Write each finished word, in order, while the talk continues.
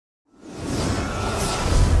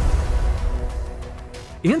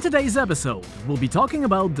In today's episode, we'll be talking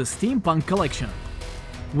about the Steampunk collection.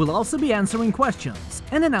 We'll also be answering questions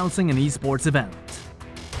and announcing an eSports event.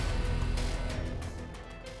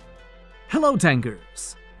 Hello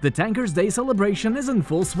Tankers! The Tankers Day celebration is in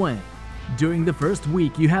full swing. During the first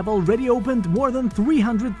week, you have already opened more than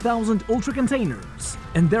 300,000 Ultra containers,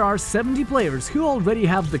 and there are 70 players who already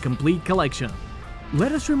have the complete collection.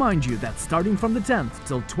 Let us remind you that starting from the 10th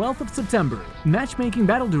till 12th of September, matchmaking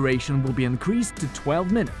battle duration will be increased to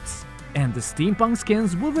 12 minutes, and the Steampunk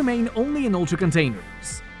skins will remain only in Ultra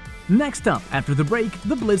containers. Next up, after the break,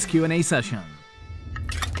 the Blitz Q&A session.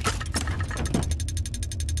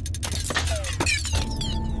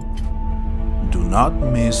 Do not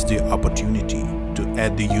miss the opportunity to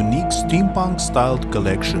add the unique Steampunk-styled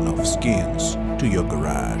collection of skins to your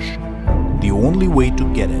garage. The only way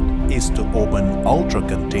to get it is to open Ultra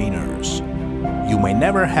containers. You may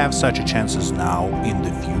never have such a chances now in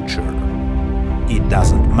the future. It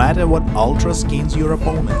doesn't matter what Ultra skins your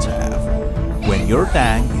opponents have. When your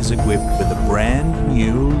tank is equipped with a brand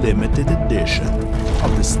new limited edition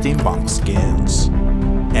of the Steampunk skins,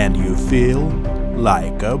 and you feel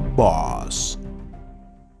like a boss.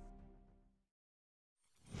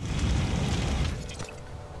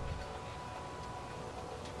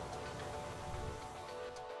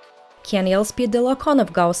 Can you speed the lock-on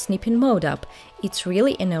of Gauss snipping mode up? It's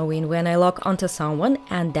really annoying when I lock onto someone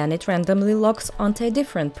and then it randomly locks onto a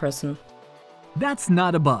different person. That's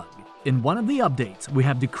not a bug. In one of the updates, we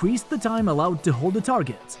have decreased the time allowed to hold a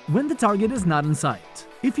target when the target is not in sight.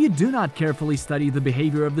 If you do not carefully study the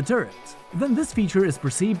behavior of the turret, then this feature is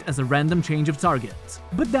perceived as a random change of target.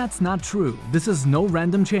 But that's not true. This is no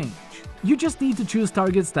random change. You just need to choose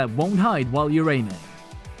targets that won't hide while you're aiming.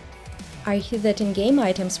 I hear that in-game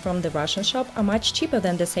items from the Russian shop are much cheaper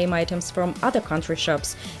than the same items from other country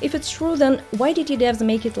shops. If it's true, then why did you devs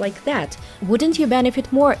make it like that? Wouldn't you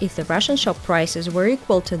benefit more if the Russian shop prices were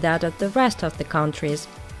equal to that of the rest of the countries?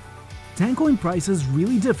 Tancoin prices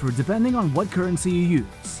really differ depending on what currency you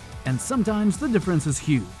use, and sometimes the difference is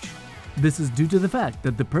huge. This is due to the fact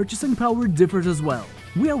that the purchasing power differs as well.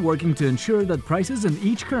 We are working to ensure that prices in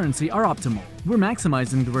each currency are optimal. We're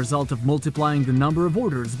maximizing the result of multiplying the number of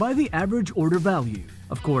orders by the average order value.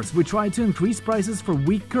 Of course, we tried to increase prices for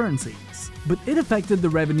weak currencies, but it affected the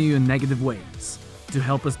revenue in negative ways. To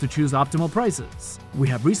help us to choose optimal prices, we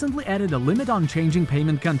have recently added a limit on changing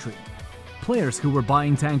payment country. Players who were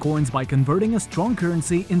buying Tancoins by converting a strong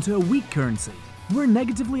currency into a weak currency were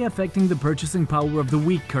negatively affecting the purchasing power of the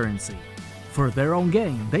weak currency. For their own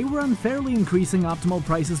gain, they were unfairly increasing optimal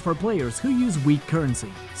prices for players who use weak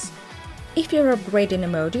currencies. If you're upgrading a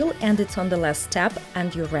module and it's on the last step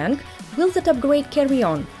and you rank, will that upgrade carry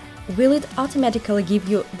on? Will it automatically give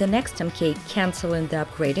you the next MK cancelling the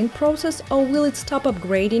upgrading process, or will it stop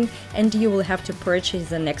upgrading and you will have to purchase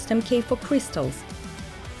the next MK for crystals?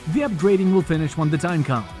 The upgrading will finish when the time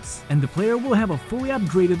comes, and the player will have a fully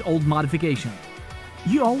upgraded old modification.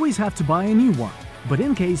 You always have to buy a new one. But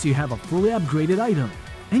in case you have a fully upgraded item,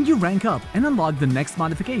 and you rank up and unlock the next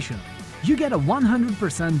modification, you get a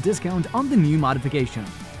 100% discount on the new modification.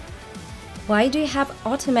 Why do you have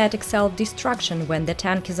automatic self-destruction when the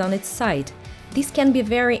tank is on its side? This can be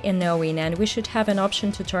very annoying and we should have an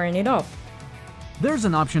option to turn it off. There's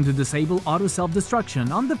an option to disable auto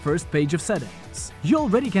self-destruction on the first page of settings. You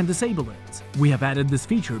already can disable it. We have added this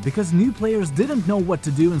feature because new players didn't know what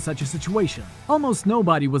to do in such a situation. Almost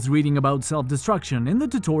nobody was reading about self-destruction in the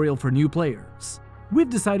tutorial for new players. We've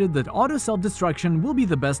decided that auto self-destruction will be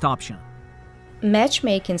the best option.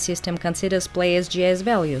 Matchmaking system considers players' GS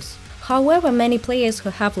values. However, many players who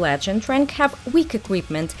have Legend rank have weak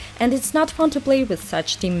equipment, and it's not fun to play with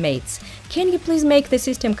such teammates. Can you please make the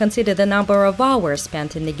system consider the number of hours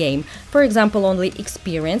spent in the game? For example, only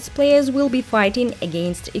experienced players will be fighting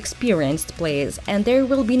against experienced players, and there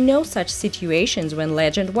will be no such situations when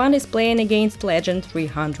Legend 1 is playing against Legend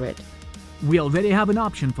 300. We already have an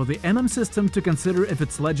option for the MM system to consider if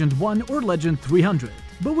it's Legend 1 or Legend 300,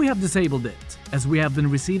 but we have disabled it, as we have been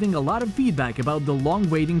receiving a lot of feedback about the long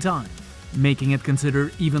waiting time. Making it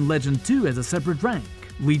consider even Legend 2 as a separate rank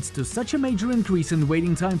leads to such a major increase in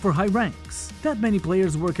waiting time for high ranks that many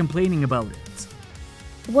players were complaining about it.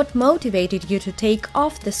 What motivated you to take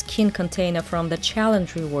off the skin container from the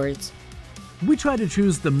challenge rewards? We try to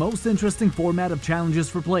choose the most interesting format of challenges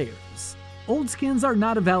for players. Old skins are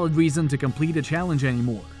not a valid reason to complete a challenge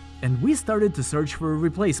anymore, and we started to search for a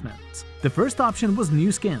replacement. The first option was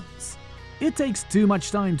new skins. It takes too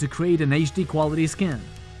much time to create an HD quality skin,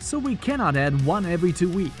 so we cannot add one every 2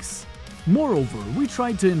 weeks. Moreover, we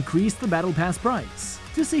tried to increase the Battle Pass price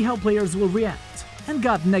to see how players will react, and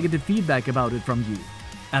got negative feedback about it from you.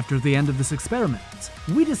 After the end of this experiment,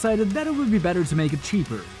 we decided that it would be better to make it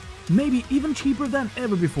cheaper, maybe even cheaper than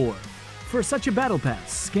ever before. For such a battle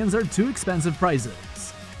pass, skins are too expensive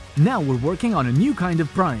prizes. Now we're working on a new kind of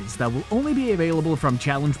prize that will only be available from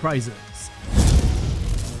challenge prizes.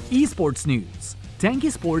 Esports news.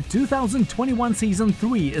 Tanki Sport 2021 Season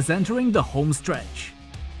 3 is entering the home stretch.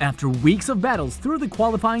 After weeks of battles through the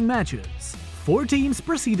qualifying matches, 4 teams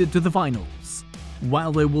proceeded to the finals.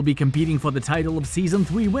 While they will be competing for the title of Season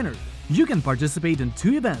 3 winner, you can participate in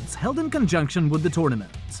 2 events held in conjunction with the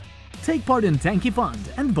tournament. Take part in Tanki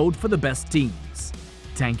Fund and vote for the best teams.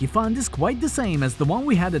 Tanki Fund is quite the same as the one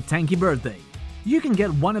we had at Tanki Birthday. You can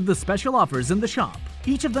get one of the special offers in the shop.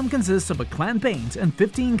 Each of them consists of a clan paint and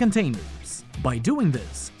 15 containers. By doing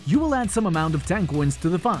this, you will add some amount of tank coins to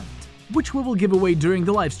the fund, which we will give away during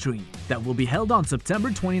the livestream that will be held on September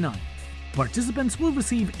 29th. Participants will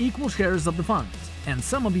receive equal shares of the fund, and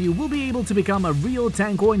some of you will be able to become a real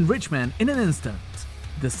tank coin rich man in an instant.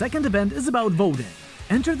 The second event is about voting.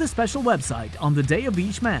 Enter the special website on the day of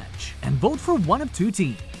each match and vote for one of 2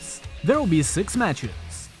 teams. There will be 6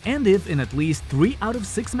 matches, and if in at least 3 out of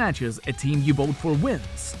 6 matches a team you vote for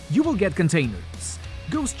wins, you will get containers.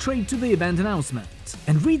 Go straight to the event announcement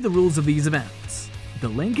and read the rules of these events. The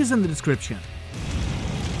link is in the description.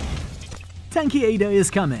 Tankiada is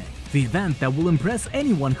coming, the event that will impress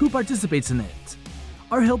anyone who participates in it.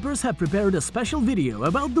 Our helpers have prepared a special video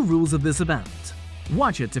about the rules of this event.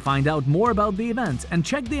 Watch it to find out more about the event and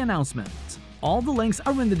check the announcement. All the links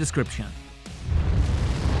are in the description.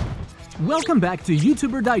 Welcome back to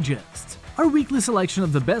YouTuber Digest, our weekly selection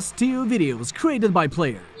of the best TO videos created by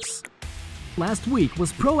players. Last week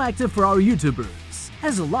was proactive for our YouTubers,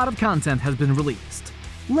 as a lot of content has been released.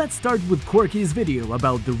 Let's start with Quirky's video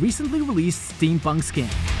about the recently released Steampunk skin.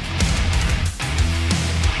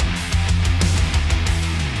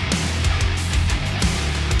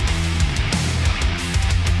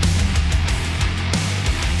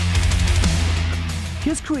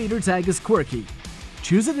 His creator tag is Quirky.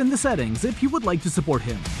 Choose it in the settings if you would like to support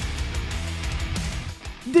him.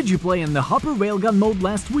 Did you play in the Hopper Railgun mode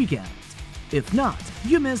last weekend? If not,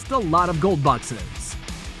 you missed a lot of gold boxes.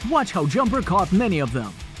 Watch how Jumper caught many of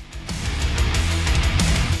them.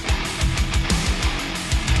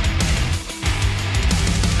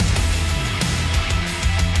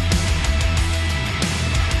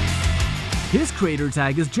 His creator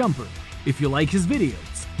tag is Jumper. If you like his videos,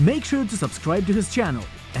 make sure to subscribe to his channel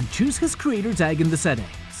and choose his creator tag in the settings.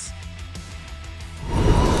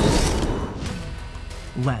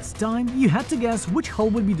 Last time, you had to guess which hull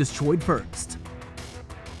would be destroyed first.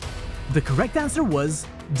 The correct answer was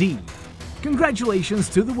D. Congratulations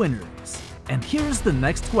to the winners. And here's the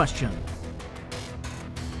next question.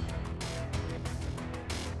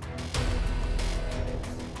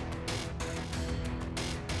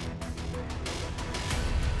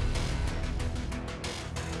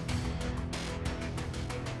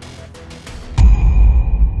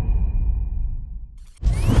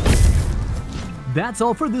 That's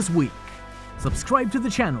all for this week. Subscribe to the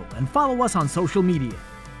channel and follow us on social media.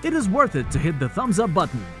 It is worth it to hit the thumbs up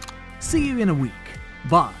button. See you in a week.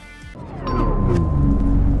 Bye.